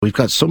We've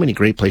got so many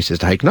great places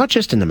to hike, not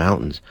just in the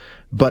mountains,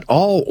 but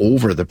all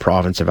over the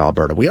province of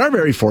Alberta. We are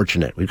very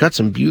fortunate. We've got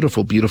some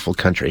beautiful, beautiful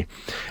country.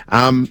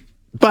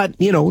 But,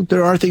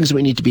 there are things that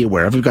we need to be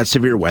aware of. We've got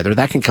severe weather.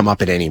 That can come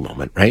up at any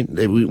moment, right?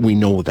 We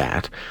know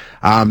that.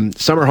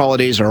 Summer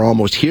holidays are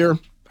almost here.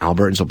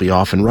 Albertans will be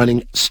off and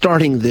running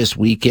starting this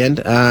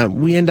weekend.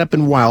 We end up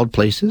in wilder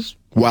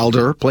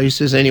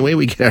places anyway.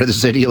 We get out of the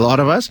city, a lot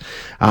of us.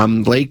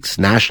 Lakes,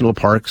 national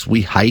parks,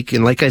 we hike.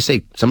 And like I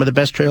say, some of the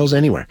best trails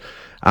anywhere.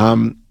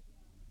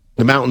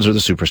 The mountains are the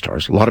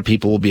superstars. A lot of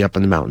people will be up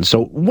in the mountains.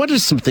 So what are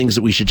some things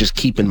that we should just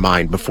keep in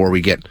mind before we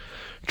get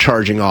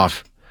charging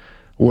off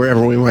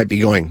wherever we might be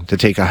going to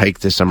take a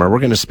hike this summer? We're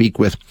going to speak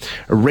with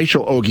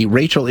Rachel Ogie.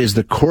 Rachel is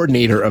the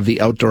coordinator of the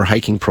outdoor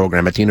hiking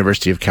program at the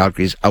University of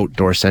Calgary's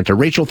Outdoor Centre.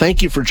 Rachel,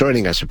 thank you for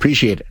joining us.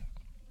 Appreciate it.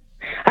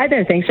 Hi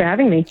there. Thanks for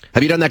having me.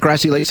 Have you done that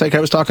grassy lakes hike I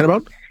was talking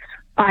about?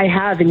 I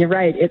have, and you're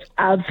right. It's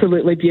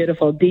absolutely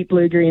beautiful. Deep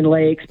blue-green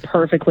lakes,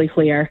 perfectly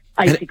clear,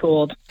 icy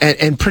cold.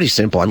 And pretty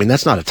simple. I mean,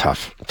 that's not a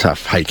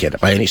tough hike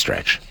by any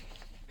stretch.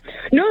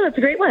 No, that's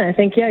a great one. I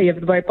think, you have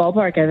the right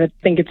ballpark. I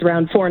think it's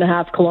around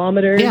 4.5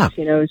 kilometers,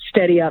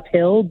 steady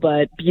uphill,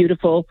 but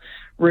beautiful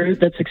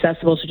route that's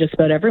accessible to just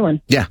about everyone.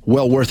 Yeah,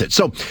 well worth it.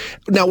 So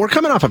now we're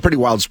coming off a pretty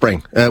wild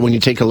spring. When you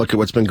take a look at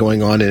what's been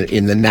going on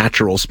in the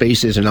natural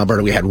spaces in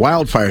Alberta, we had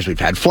wildfires, we've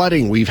had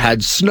flooding, we've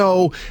had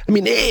snow. I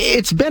mean,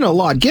 it's been a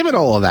lot. Given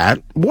all of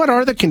that, what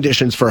are the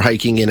conditions for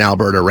hiking in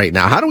Alberta right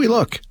now? How do we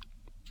look?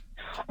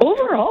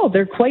 Overall,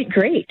 they're quite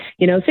great.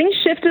 Things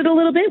shifted a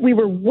little bit. We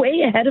were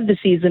way ahead of the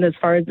season as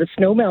far as the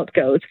snowmelt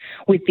goes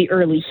with the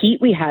early heat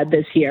we had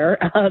this year.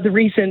 The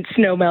recent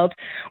snowmelt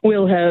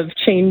will have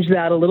changed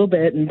that a little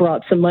bit and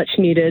brought some much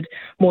needed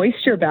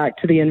moisture back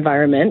to the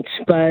environment.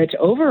 But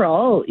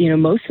overall,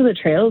 most of the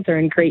trails are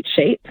in great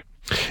shape.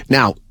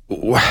 Now,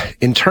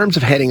 in terms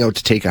of heading out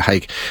to take a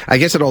hike, I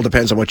guess it all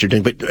depends on what you're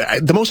doing, but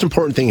the most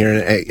important thing here,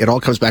 it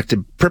all comes back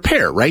to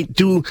prepare, right?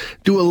 Do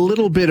a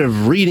little bit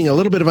of reading, a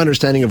little bit of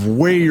understanding of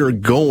where you're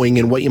going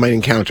and what you might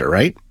encounter,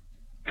 right?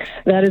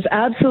 That is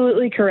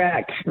absolutely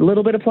correct. A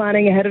little bit of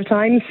planning ahead of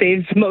time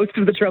saves most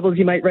of the troubles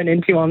you might run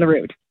into on the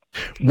route.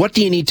 What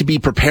do you need to be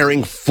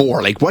preparing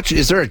for?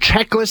 Is there a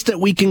checklist that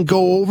we can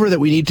go over that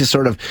we need to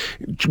sort of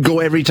go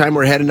every time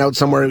we're heading out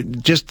somewhere?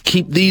 Just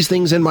keep these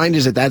things in mind.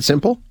 Is it that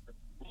simple?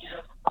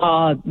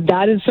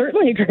 That is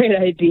certainly a great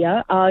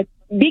idea.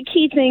 Big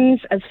key things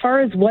as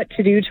far as what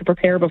to do to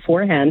prepare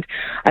beforehand,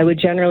 I would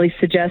generally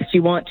suggest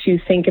you want to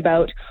think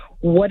about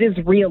what is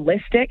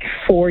realistic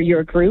for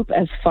your group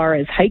as far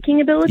as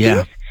hiking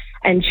abilities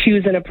and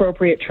choose an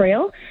appropriate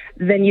trail.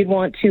 Then you'd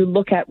want to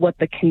look at what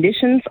the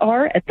conditions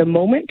are at the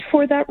moment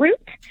for that route.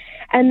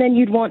 And then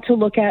you'd want to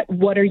look at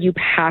what are you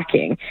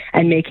packing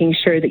and making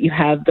sure that you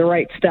have the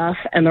right stuff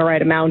and the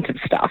right amount of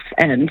stuff,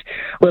 and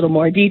a little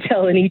more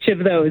detail in each of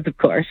those, of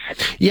course.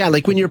 Yeah,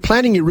 when you're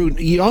planning your route,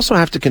 you also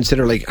have to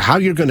consider how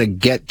you're going to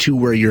get to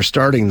where you're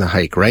starting the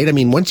hike, right? I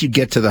mean, once you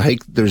get to the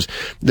hike, there's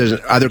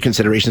other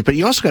considerations, but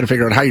you also got to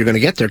figure out how you're going to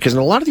get there, because in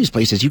a lot of these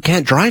places, you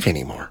can't drive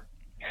anymore.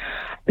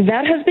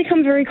 That has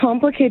become very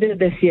complicated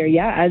this year,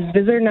 As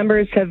visitor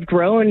numbers have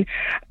grown,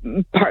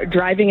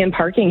 driving and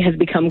parking has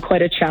become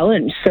quite a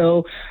challenge.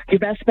 So your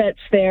best bets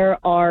there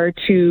are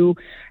few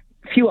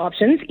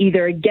options.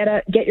 Either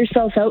get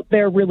yourself out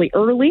there really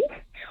early,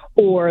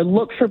 or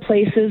look for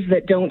places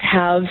that don't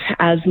have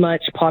as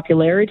much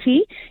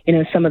popularity.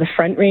 Some of the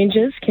front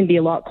ranges can be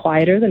a lot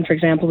quieter than, for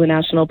example, the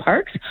national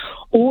parks.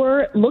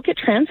 Or look at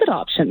transit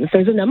options.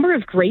 There's a number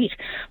of great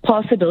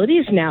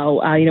possibilities now.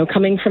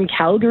 Coming from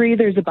Calgary,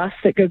 there's a bus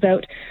that goes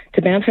out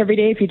to Banff every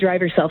day if you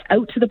drive yourself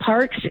out to the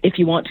parks. If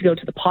you want to go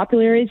to the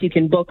popular areas, you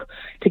can book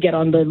to get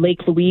on the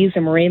Lake Louise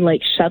and Moraine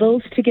Lake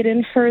shuttles to get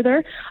in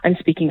further. I'm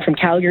speaking from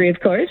Calgary, of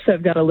course, so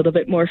I've got a little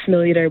bit more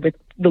familiar with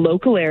the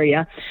local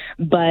area.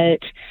 But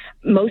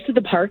most of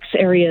the parks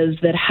areas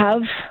that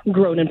have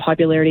grown in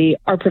popularity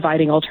are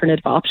providing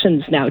alternative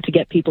options now to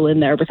get people in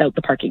there without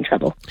the parking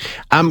trouble.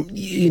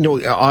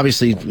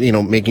 Obviously,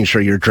 making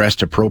sure you're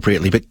dressed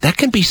appropriately, but that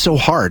can be so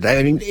hard.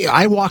 I mean,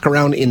 I walk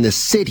around in the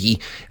city,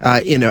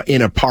 in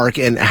a park,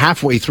 and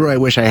halfway through, I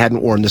wish I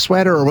hadn't worn the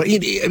sweater or what.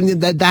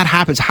 That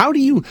happens.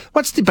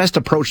 What's the best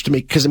approach to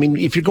make? Because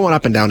if you're going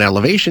up and down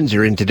elevations,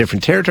 you're into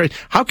different territories.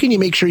 How can you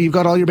make sure you've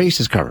got all your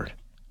bases covered?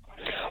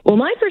 Well,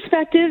 my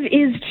perspective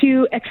is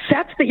to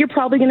accept that you're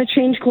probably going to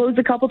change clothes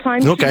a couple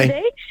times a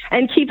day,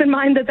 and keep in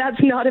mind that that's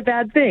not a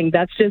bad thing.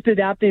 That's just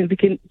adapting to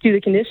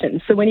the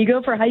conditions. So when you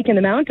go for a hike in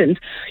the mountains,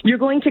 you're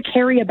going to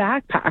carry a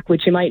backpack,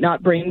 which you might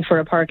not bring for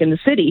a park in the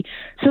city.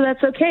 So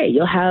that's okay.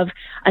 You'll have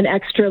an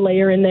extra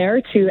layer in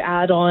there to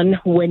add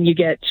on when you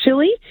get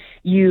chilly.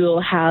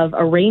 You'll have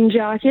a rain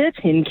jacket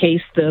in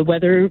case the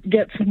weather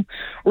gets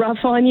rough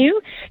on you.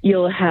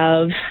 You'll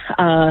have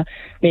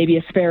maybe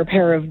a spare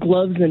pair of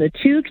gloves and a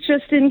toque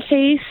just in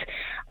case.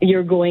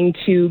 You're going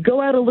to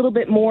go out a little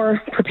bit more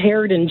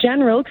prepared in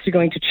general because you're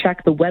going to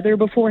check the weather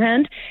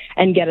beforehand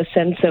and get a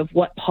sense of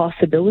what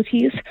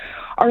possibilities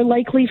are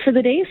likely for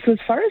the day. So as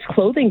far as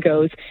clothing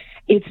goes,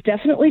 it's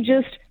definitely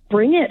just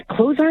bring it.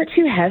 Clothes aren't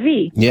too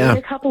heavy. Yeah.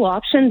 Bring a couple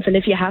options, and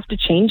if you have to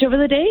change over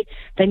the day,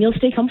 then you'll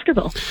stay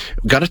comfortable.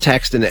 Got a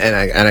text, and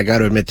I got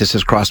to admit, this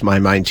has crossed my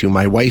mind too.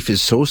 My wife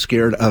is so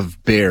scared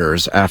of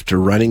bears after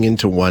running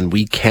into one.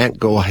 We can't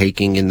go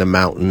hiking in the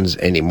mountains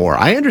anymore.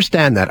 I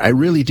understand that. I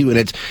really do.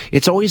 And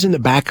it's always in the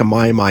back of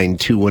my mind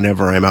too,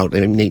 whenever I'm out.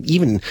 I mean,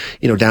 even,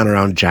 down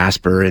around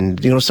Jasper and,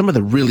 some of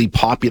the really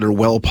popular,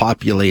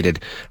 well-populated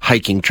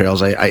hiking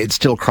trails. It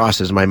still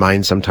crosses my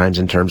mind sometimes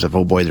in terms of,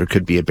 oh boy, there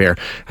could be a bear.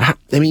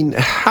 I mean,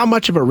 how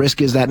much of a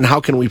risk is that, and how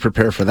can we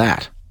prepare for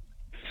that?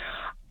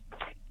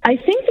 I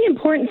think the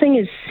important thing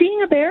is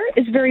seeing a bear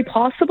is very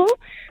possible.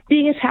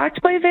 Being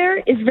attacked by a bear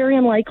is very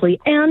unlikely,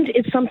 and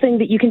it's something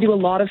that you can do a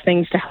lot of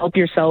things to help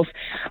yourself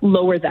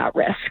lower that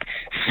risk.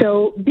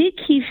 So big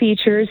key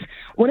features,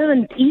 one of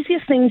the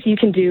easiest things you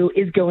can do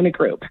is go in a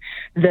group.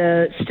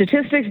 The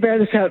statistics bear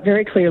this out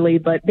very clearly,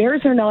 but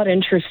bears are not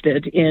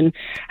interested in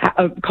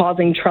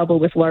causing trouble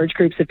with large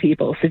groups of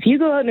people. So if you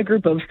go out in a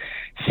group of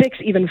 6,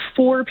 even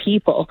 4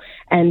 people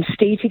and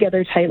stay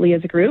together tightly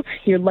as a group,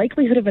 your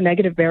likelihood of a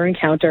negative bear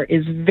encounter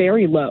is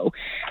very low.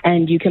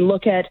 And you can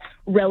look at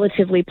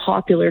relatively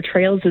popular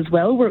trails as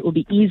well, where it will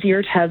be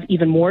easier to have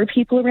even more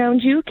people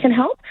around you can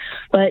help.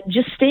 But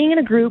just staying in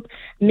a group,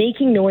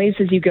 making noise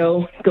as you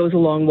go, goes a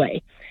long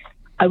way.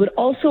 I would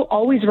also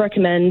always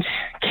recommend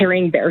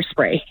carrying bear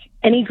spray.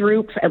 Any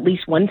group, at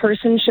least one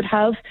person should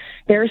have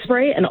bear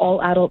spray, and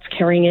all adults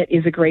carrying it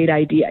is a great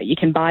idea. You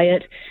can buy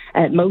it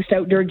at most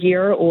outdoor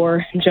gear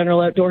or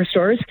general outdoor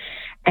stores.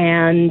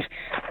 And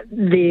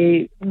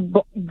the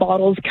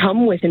bottles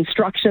come with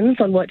instructions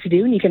on what to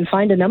do, and you can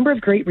find a number of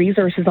great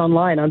resources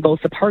online on both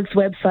the park's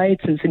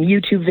websites and some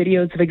YouTube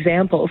videos of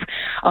examples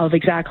of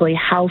exactly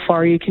how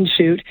far you can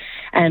shoot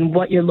and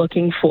what you're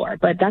looking for.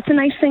 But that's a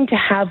nice thing to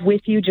have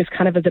with you, just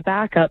kind of as a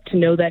backup, to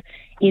know that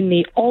in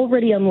the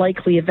already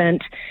unlikely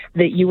event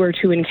that you were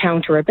to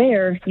encounter a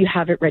bear, you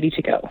have it ready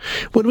to go.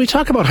 When we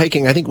talk about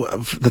hiking, I think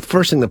the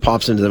first thing that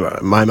pops into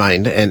my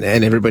mind, and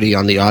everybody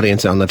on the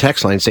audience on the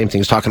text line, same thing,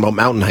 is talking about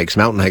mountain hikes.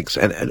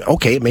 And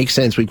okay, it makes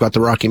sense. We've got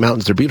the Rocky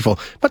Mountains. They're beautiful.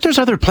 But there's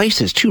other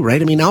places too,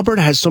 right? I mean,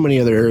 Alberta has so many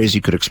other areas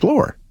you could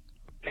explore.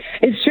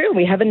 It's true.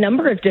 We have a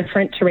number of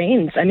different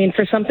terrains. I mean,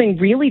 for something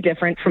really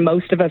different from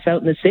most of us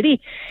out in the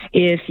city,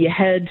 if you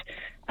head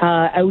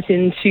out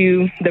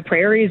into the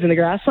prairies and the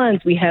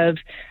grasslands, we have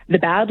the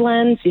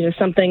Badlands,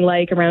 something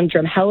like around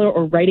Drumheller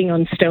or Writing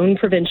on Stone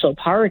Provincial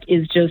Park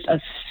is just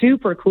a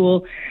super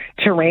cool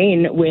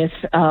terrain with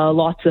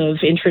lots of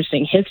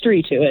interesting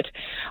history to it.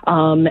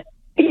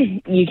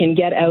 You can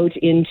get out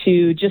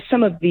into just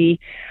some of the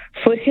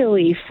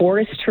foothilly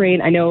forest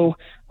terrain. I know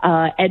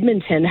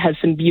Edmonton has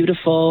some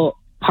beautiful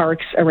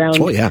parks around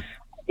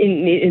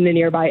in the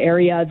nearby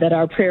area that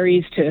are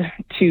prairies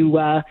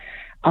to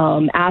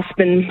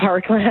Aspen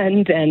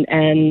Parkland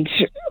and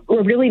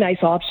a really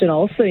nice option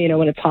also,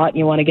 when it's hot and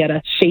you want to get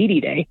a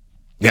shady day.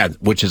 Yeah,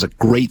 which is a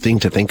great thing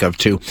to think of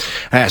too.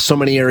 So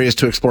many areas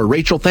to explore.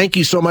 Rachel, thank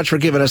you so much for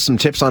giving us some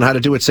tips on how to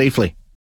do it safely.